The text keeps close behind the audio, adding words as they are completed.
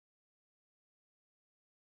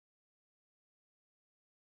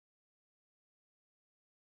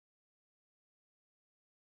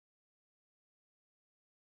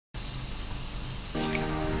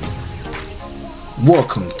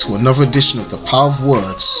Welcome to another edition of The Power of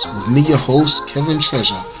Words with me, your host, Kevin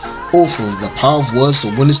Treasure, author of The Power of Words,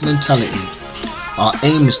 The Winner's Mentality. Our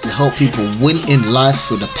aim is to help people win in life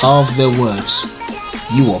through the power of their words.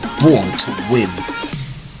 You are born to win.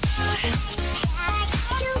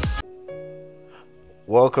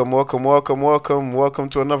 Welcome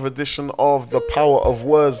to another edition of The Power of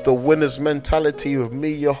Words, The Winner's Mentality with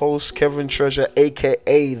me, your host, Kevin Treasure,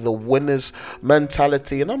 aka The Winner's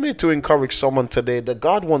Mentality. And I'm here to encourage someone today that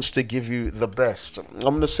God wants to give you the best. I'm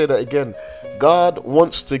going to say that again. God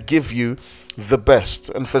wants to give you the best.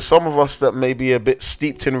 And for some of us that may be a bit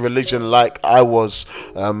steeped in religion like I was,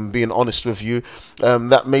 being honest with you,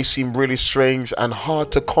 that may seem really strange and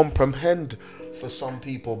hard to comprehend for some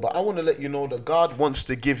people, but I want to let you know that God wants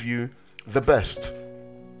to give you the best.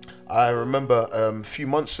 I remember a few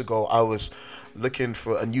months ago I was looking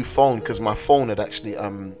for a new phone because my phone had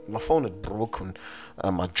broken.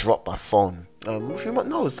 I dropped my phone a few months,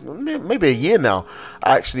 no, it's maybe a year now.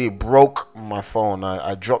 I actually broke my phone.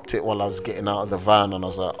 I dropped it while I was getting out of the van, and I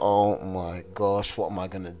was like, oh my gosh, what am I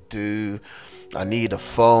gonna do? I need a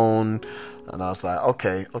phone. And I was like,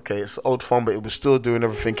 okay, it's an old phone, but it was still doing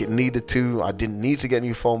everything it needed to. I didn't need to get a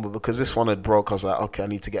new phone, but because this one had broke, I was like, okay, I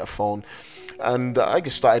need to get a phone. And I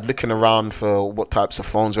just started looking around for what types of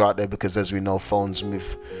phones are out there, because as we know, phones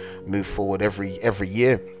move forward every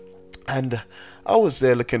year. And I was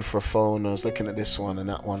there looking for a phone. I was looking at this one and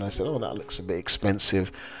that one. I said, oh, that looks a bit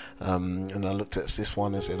expensive. And I looked at this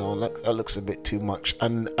one and said, oh, that looks a bit too much.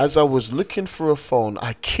 And as I was looking for a phone,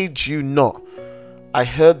 I kid you not, I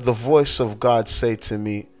heard the voice of God say to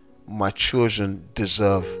me, my children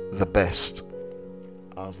deserve the best.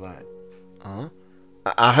 I was like, huh?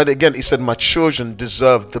 I heard it again. He said, my children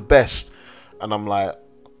deserve the best. And I'm like,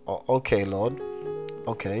 oh, okay, Lord.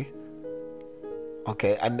 Okay.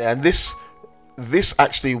 And this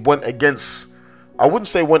actually went against, I wouldn't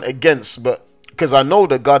say went against, but because I know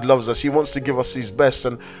that God loves us. He wants to give us his best.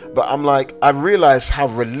 But I'm like, I realized how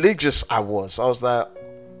religious I was. I was like,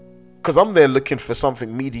 because I'm there looking for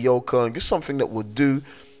something mediocre and just something that will do.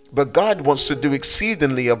 But God wants to do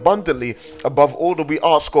exceedingly abundantly above all that we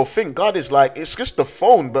ask or think. God is like, it's just the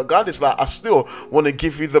phone, but God is like, I still want to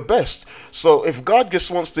give you the best. So if God just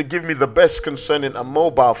wants to give me the best concerning a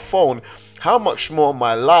mobile phone, how much more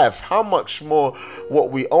my life, how much more what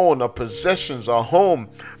we own, our possessions, our home,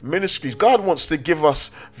 ministries. God wants to give us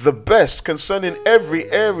the best concerning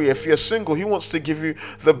every area. If you're single, he wants to give you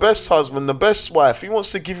the best husband, the best wife. He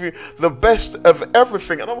wants to give you the best of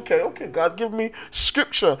everything. And I'm okay, God, give me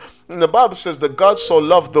scripture. And the Bible says that God so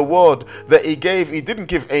loved the world that he didn't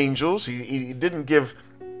give angels, he didn't give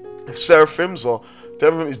seraphims or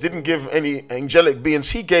he didn't give any angelic beings.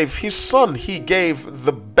 He gave his son. He gave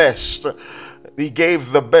the best. He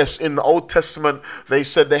gave the best. In the Old Testament, they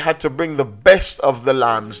said they had to bring the best of the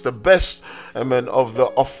lambs, the best of the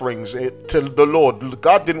offerings to the Lord.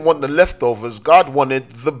 God didn't want the leftovers. God wanted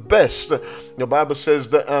the best. The Bible says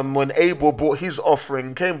that when Abel brought his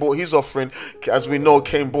offering, as we know,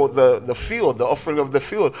 Cain brought the offering of the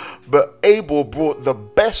field. But Abel brought the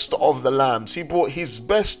best of the lambs. He brought his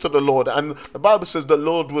best to the Lord. And the Bible says the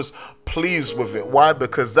Lord was pleased with it. Why?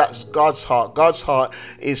 Because that's God's heart. God's heart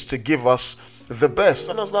is to give us the best.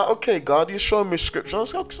 And I was like, okay, God, you're showing me scripture. I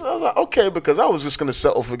was like, okay, because I was just going to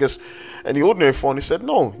settle for just any ordinary phone. He said,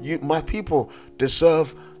 no, my people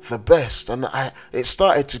deserve the best. And it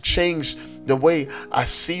started to change the way I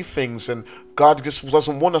see things. And God just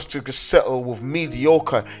doesn't want us to just settle with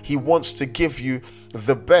mediocre. He wants to give you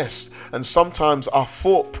the best. And sometimes our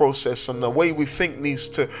thought process and the way we think needs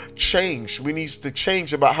to change. We need to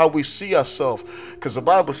change about how we see ourselves. Because the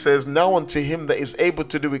Bible says, now unto him that is able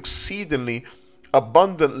to do exceedingly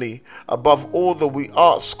abundantly above all that we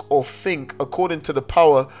ask or think, according to the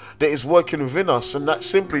power that is working within us. And that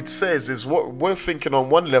simply says is what we're thinking on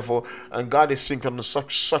one level, and God is thinking on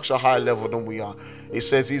such a high level than we are. It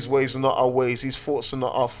says his ways are not our ways, his thoughts are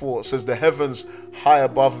not our thoughts. It says the heavens high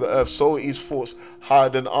above the earth, so his thoughts higher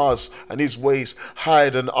than ours, and his ways higher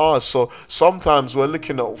than ours. So sometimes we're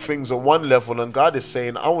looking at things on one level, and God is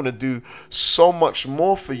saying, I want to do so much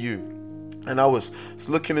more for you. And I was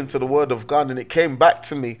looking into the word of God, and it came back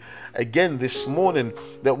to me again this morning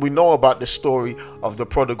that we know about the story of the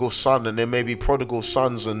prodigal son. And there may be prodigal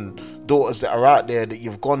sons and daughters that are out there that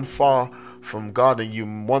you've gone far from God, and you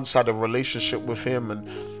once had a relationship with him, and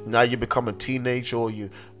now you become a teenager, or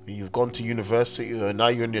you've gone to university, or now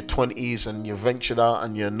you're in your 20s and you ventured out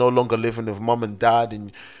and you're no longer living with mom and dad,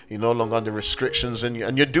 and you're no longer under restrictions,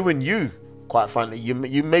 and you're doing you. quite frankly.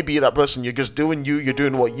 You may be that person, you're just doing you're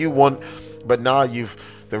doing what you want, but now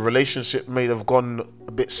the relationship may have gone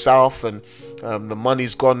a bit south, and the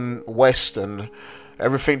money's gone west, and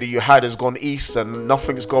everything that you had has gone east, and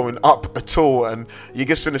nothing's going up at all, and you're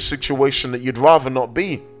just in a situation that you'd rather not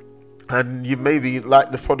be. And you may be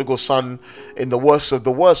like the prodigal son in the worst of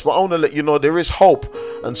the worst. But I want to let you know there is hope.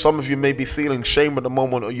 And some of you may be feeling shame at the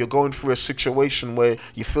moment, or you're going through a situation where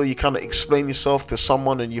you feel you cannot explain yourself to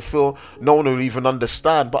someone, and you feel no one will even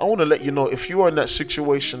understand. But I want to let you know, if you are in that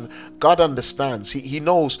situation, God understands. He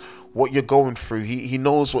knows what you're going through. He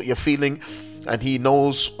knows what you're feeling, and He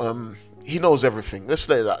knows everything. Let's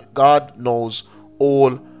say that God knows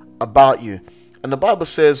all about you. And the Bible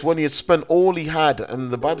says when he had spent all he had, and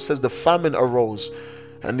the Bible says the famine arose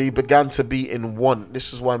and he began to be in want.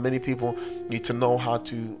 This is why many people need to know how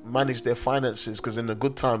to manage their finances, because in the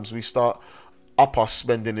good times we start up our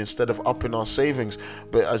spending instead of upping our savings.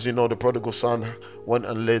 But as you know, the prodigal son went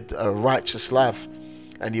and led a righteous life,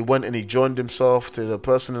 and he went and he joined himself to the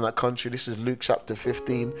person in that country. This is Luke chapter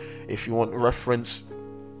 15 if you want reference.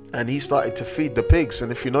 And he started to feed the pigs.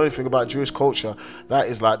 And if you know anything about Jewish culture, that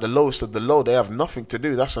is like the lowest of the low. They have nothing to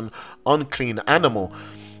do. That's an unclean animal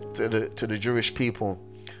to the Jewish people.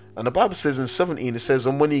 And the Bible says in 17, it says,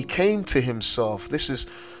 and when he came to himself, this is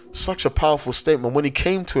such a powerful statement. When he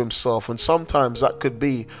came to himself, and sometimes that could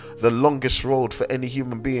be the longest road for any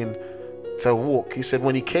human being to walk. He said,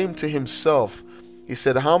 when he came to himself, he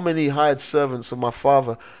said, how many hired servants of my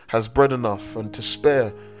father has bread enough and to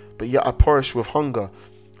spare, but yet I perish with hunger.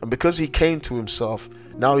 And because he came to himself,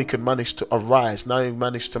 now he could manage to arise. Now he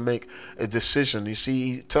managed to make a decision. You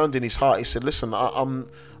see, he turned in his heart. He said, listen,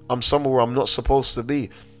 I'm somewhere where I'm not supposed to be.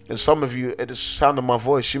 And some of you, at the sound of my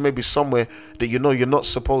voice, you may be somewhere that you know you're not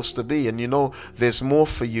supposed to be. And you know there's more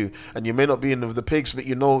for you. And you may not be in the pigs, but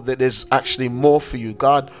you know that there's actually more for you.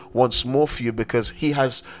 God wants more for you because he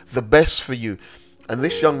has the best for you. And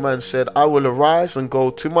this young man said, I will arise and go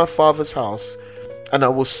to my father's house, and I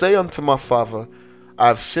will say unto my father, I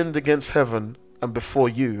have sinned against heaven and before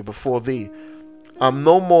you, before thee. I'm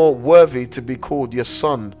no more worthy to be called your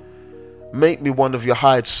son. Make me one of your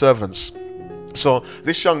hired servants. So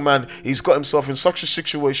this young man, he's got himself in such a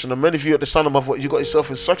situation, and many of you at the sound of my voice, you got yourself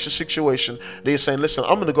in such a situation that you're saying, listen,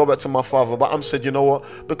 I'm going to go back to my father, but I'm said, you know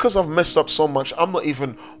what, because I've messed up so much, I'm not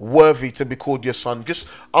even worthy to be called your son. Just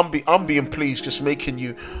I'm being pleased, just making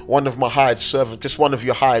you one of my hired servants, just one of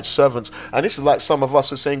your hired servants. And this is like some of us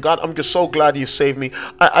who are saying, God, I'm just so glad you've saved me.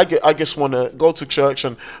 I just want to go to church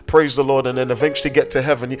and praise the Lord and then eventually get to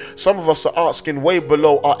heaven. Some of us are asking way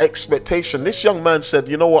below our expectation. This young man said,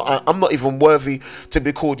 you know what, I'm not even worthy to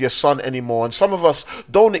be called your son anymore. And some of us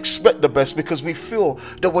don't expect the best because we feel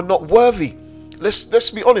that we're not worthy.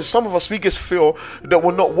 Let's be honest, some of us, we just feel that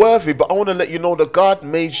we're not worthy, but I want to let you know that God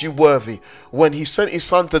made you worthy. When he sent his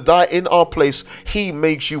son to die in our place, he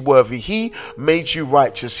made you worthy. He made you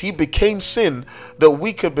righteous. He became sin that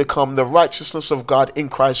we could become the righteousness of God in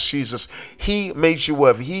Christ Jesus. He made you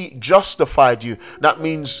worthy. He justified you. That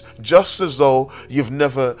means just as though you've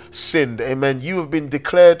never sinned. Amen. You have been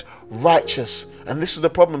declared righteous. And this is the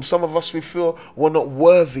problem. Some of us, we feel we're not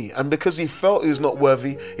worthy. And because he felt he was not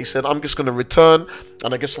worthy, he said, I'm just going to return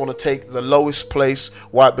and I just want to take the lowest place.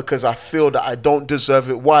 Why? Because I feel that I don't deserve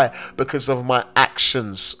it. Why? Because of my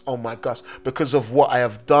actions. Oh my gosh. Because of what I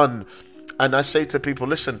have done. And I say to people,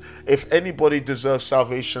 listen, if anybody deserves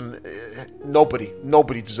salvation,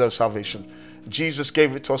 nobody deserves salvation. Jesus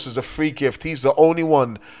gave it to us as a free gift. He's the only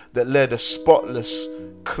one that led a spotless,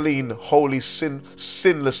 clean, holy,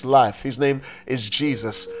 sinless life. His name is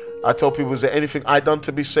Jesus. I tell people, is there anything I done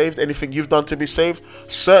to be saved? Anything you've done to be saved?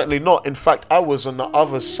 Certainly not. In fact, I was on the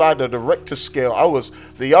other side of the Richter scale. I was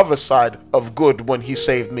the other side of good when he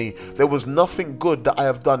saved me. There was nothing good that I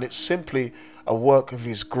have done. It's simply a work of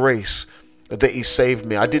his grace that he saved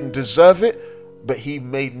me. I didn't deserve it, but he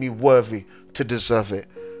made me worthy to deserve it.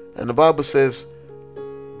 And the Bible says,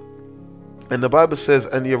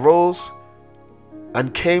 and he arose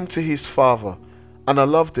and came to his father. And I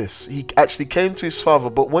love this. He actually came to his father,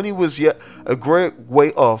 but when he was yet a great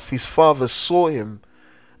way off, his father saw him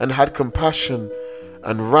and had compassion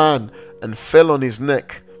and ran and fell on his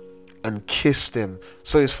neck and kissed him.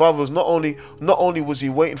 So his father was not only was he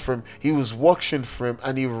waiting for him, he was watching for him,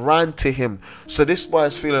 and he ran to him. So this boy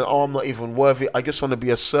is feeling, oh, I'm not even worthy. I just want to be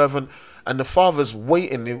a servant. And the Father's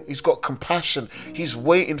waiting. He's got compassion. He's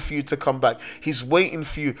waiting for you to come back. He's waiting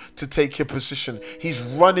for you to take your position. He's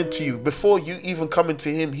running to you. Before you even come into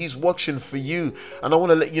him, he's watching for you. And I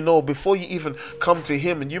want to let you know, before you even come to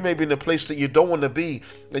him, and you may be in a place that you don't want to be,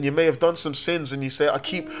 and you may have done some sins, and you say, I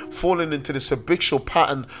keep falling into this habitual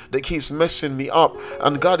pattern that keeps messing me up.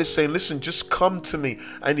 And God is saying, listen, just come to me.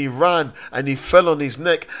 And he ran and he fell on his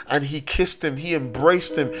neck and he kissed him. He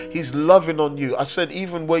embraced him. He's loving on you. I said,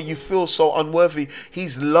 even where you feel so unworthy,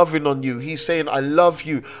 he's loving on you. He's saying, I love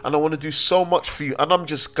you and I want to do so much for you. And I'm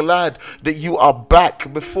just glad that you are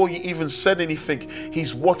back. Before you even said anything,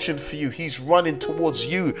 he's watching for you. He's running towards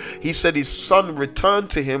you. He said his son returned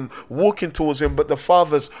to him, walking towards him, but the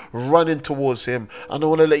Father's running towards him. And I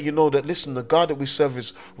want to let you know that, listen, the God that we serve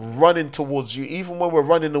is running towards you. Even when we're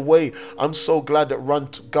running away, I'm so glad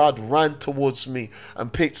that God ran towards me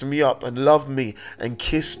and picked me up and loved me and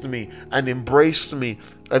kissed me and embraced me.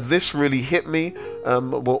 And this really hit me.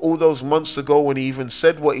 Well, all those months ago when he even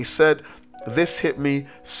said what he said, this hit me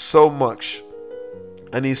so much.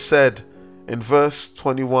 And he said in verse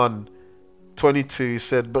 21, 22, he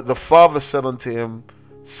said, but the Father said unto him,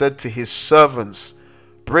 said to his servants,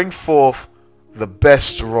 bring forth the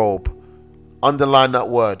best robe. Underline that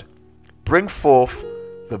word. Bring forth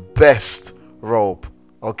the best robe.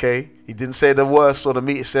 Okay? He didn't say the worst or the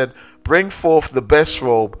meat. He said, bring forth the best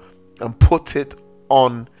robe and put it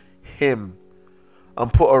on him,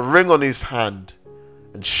 and put a ring on his hand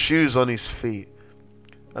and shoes on his feet,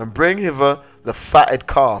 and bring hither the fatted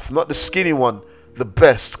calf, not the skinny one, the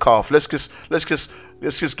best calf. Let's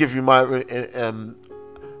just give you my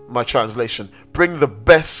translation. Bring the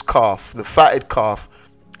best calf, the fatted calf,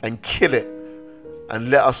 and kill it, and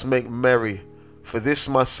let us make merry. For this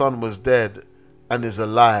my son was dead and is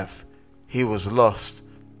alive. He was lost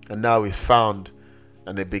and now he's found.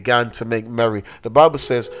 And they began to make merry. The Bible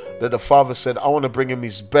says that the Father said, I want to bring him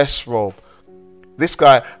his best robe. This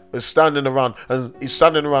guy is standing around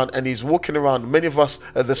and he's walking around. Many of us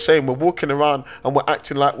are the same. We're walking around and we're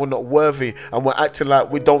acting like we're not worthy, and we're acting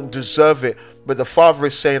like we don't deserve it. But the Father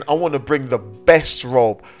is saying, I want to bring the best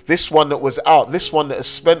robe. This one that was out, this one that has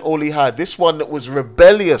spent all he had, this one that was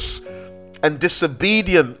rebellious and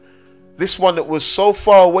disobedient, this one that was so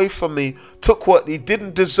far away from me, took what he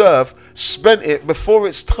didn't deserve, spent it before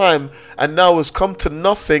its time, and now has come to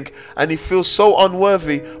nothing, and he feels so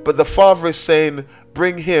unworthy. But the Father is saying,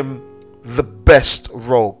 bring him the best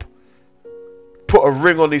robe. Put a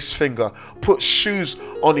ring on his finger. Put shoes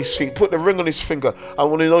on his feet. Put the ring on his finger. I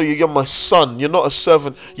want to know you're my son. You're not a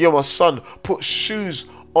servant. You're my son. Put shoes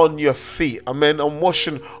on your feet. Amen. I'm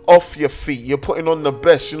washing off your feet. You're putting on the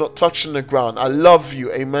best. You're not touching the ground. I love you.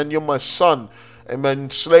 Amen. You're my son. Amen.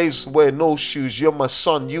 Slaves wear no shoes. You're my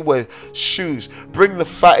son. You wear shoes. Bring the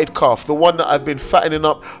fatted calf, the one that I've been fattening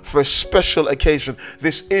up for a special occasion.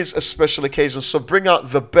 This is a special occasion. So bring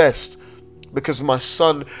out the best, because my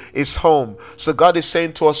son is home. So God is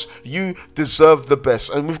saying to us, you deserve the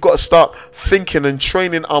best. And we've got to start thinking and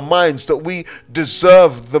training our minds that we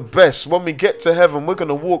deserve the best. When we get to heaven, we're going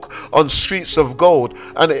to walk on streets of gold.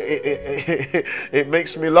 And it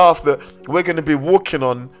makes me laugh that we're going to be walking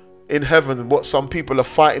on in heaven what some people are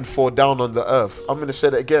fighting for down on the earth. I'm going to say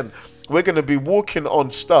that again. We're going to be walking on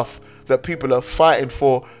stuff that people are fighting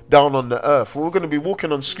for down on the earth. We're going to be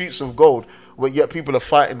walking on streets of gold, but yet people are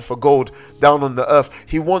fighting for gold down on the earth.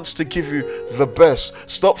 He wants to give you the best.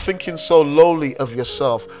 Stop thinking so lowly of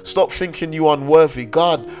yourself. Stop thinking you unworthy.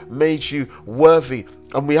 God made you worthy.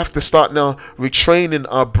 And we have to start now retraining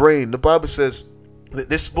our brain. The Bible says that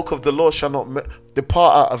this book of the law shall not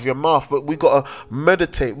depart out of your mouth, but we got to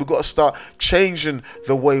meditate. We got to start changing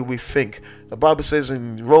the way we think. The Bible says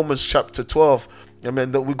in Romans chapter 12,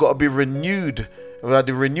 amen, that we got to be renewed. We are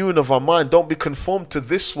the renewing of our mind. Don't be conformed to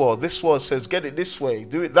this world. This world says get it this way,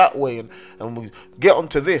 do it that way, and we get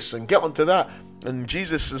onto this and get onto that. And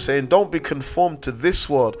Jesus is saying, don't be conformed to this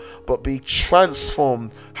world, but be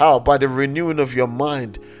transformed. How? By the renewing of your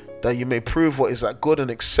mind, that you may prove what is that good and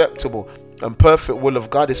acceptable and perfect will of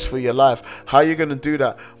God is for your life. How are you going to do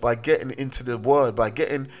that? By getting into the word, by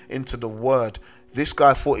getting into the word. This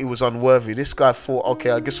guy thought he was unworthy. This guy thought, okay,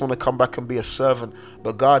 I just want to come back and be a servant.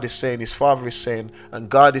 But God is saying, his Father is saying, and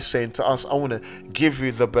God is saying to us, I want to give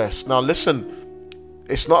you the best. Now listen,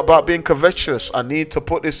 it's not about being covetous. I need to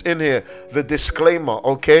put this in here. The disclaimer,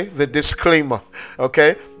 okay? The disclaimer,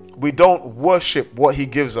 okay? We don't worship what he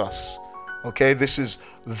gives us, okay? This is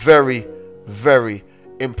very, very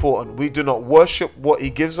important. We do not worship what he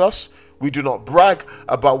gives us. We do not brag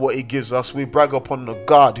about what he gives us. We brag upon the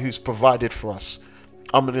God who's provided for us.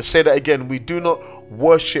 I'm going to say that again. We do not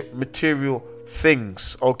worship material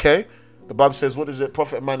things, okay? The Bible says, what does it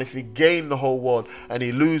profit a man if he gain the whole world and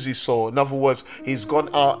he lose his soul? In other words, he's gone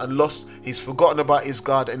out and lost, he's forgotten about his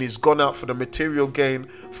God, and he's gone out for the material gain,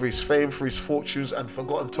 for his fame, for his fortunes, and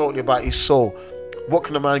forgotten totally about his soul. What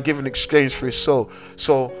can a man give in exchange for his soul?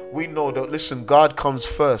 So we know that, listen, God comes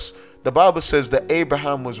first. The Bible says that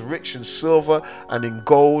Abraham was rich in silver and in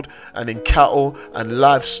gold and in cattle and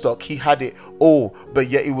livestock. He had it all, but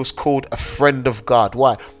yet he was called a friend of God.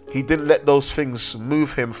 Why? He didn't let those things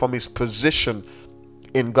move him from his position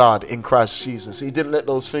in God, in Christ Jesus. He didn't let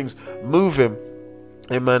those things move him,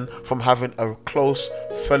 amen, from having a close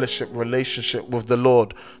fellowship relationship with the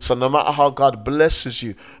Lord. So no matter how God blesses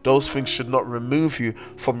you, those things should not remove you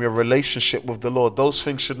from your relationship with the Lord. Those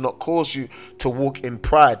things should not cause you to walk in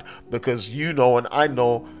pride, because you know and I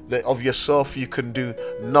know that of yourself you can do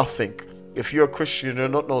nothing. If you're a Christian, you're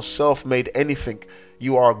not no self-made anything.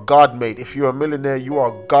 You are God-made. If you're a millionaire, you are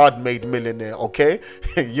a God-made millionaire, okay?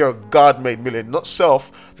 You're a God-made millionaire, not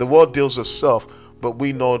self. The world deals with self. But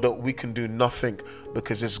we know that we can do nothing,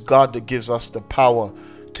 because it's God that gives us the power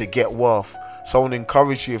to get wealth. So I want to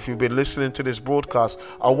encourage you, if you've been listening to this broadcast,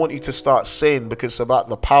 I want you to start saying, because it's about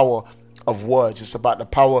the power of words. It's about the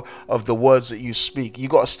power of the words that you speak. You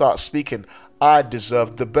got to start speaking, I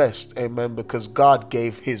deserve the best, amen, because God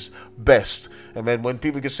gave his best, amen. When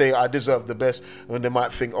people can say I deserve the best, when they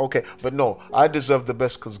might think, okay, but no, I deserve the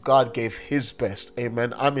best because God gave his best,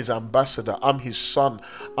 amen. I'm his ambassador, I'm his son,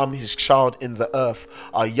 I'm his child in the earth.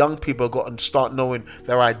 Our young people got to start knowing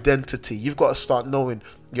their identity. You've got to start knowing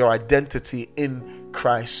your identity in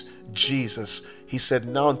Christ Jesus. He said,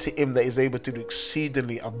 now unto him that is able to do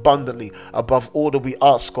exceedingly abundantly above all that we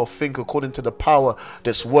ask or think, according to the power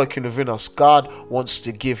that's working within us. God wants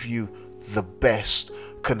to give you the best.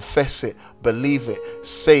 Confess it, believe it,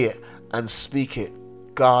 say it, and speak it.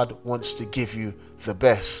 God wants to give you the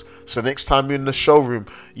best. So next time you're in the showroom,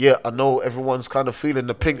 yeah, I know everyone's kind of feeling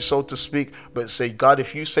the pinch, so to speak, but say, God,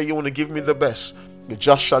 if you say you want to give me the best, the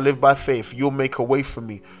just shall live by faith. You'll make a way for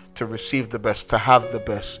me to receive the best, to have the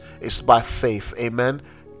best. It's by faith, amen.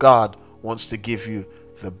 God wants to give you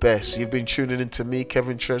the best. You've been tuning into me,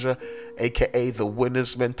 Kevin Treasure, aka the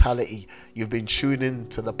winner's mentality. You've been tuning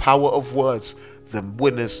into the power of words, the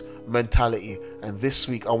winner's mentality. And this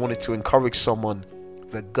week I wanted to encourage someone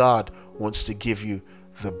that God wants to give you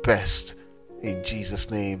the best. In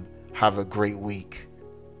Jesus' name, have a great week.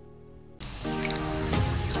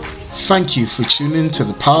 Thank you for tuning to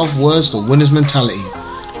the Power of Words, the Winner's Mentality.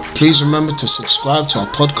 Please remember to subscribe to our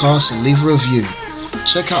podcast and leave a review.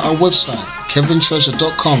 Check out our website,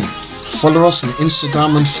 kevintreasure.com. Follow us on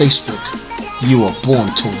Instagram and Facebook. You are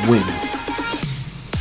born to win.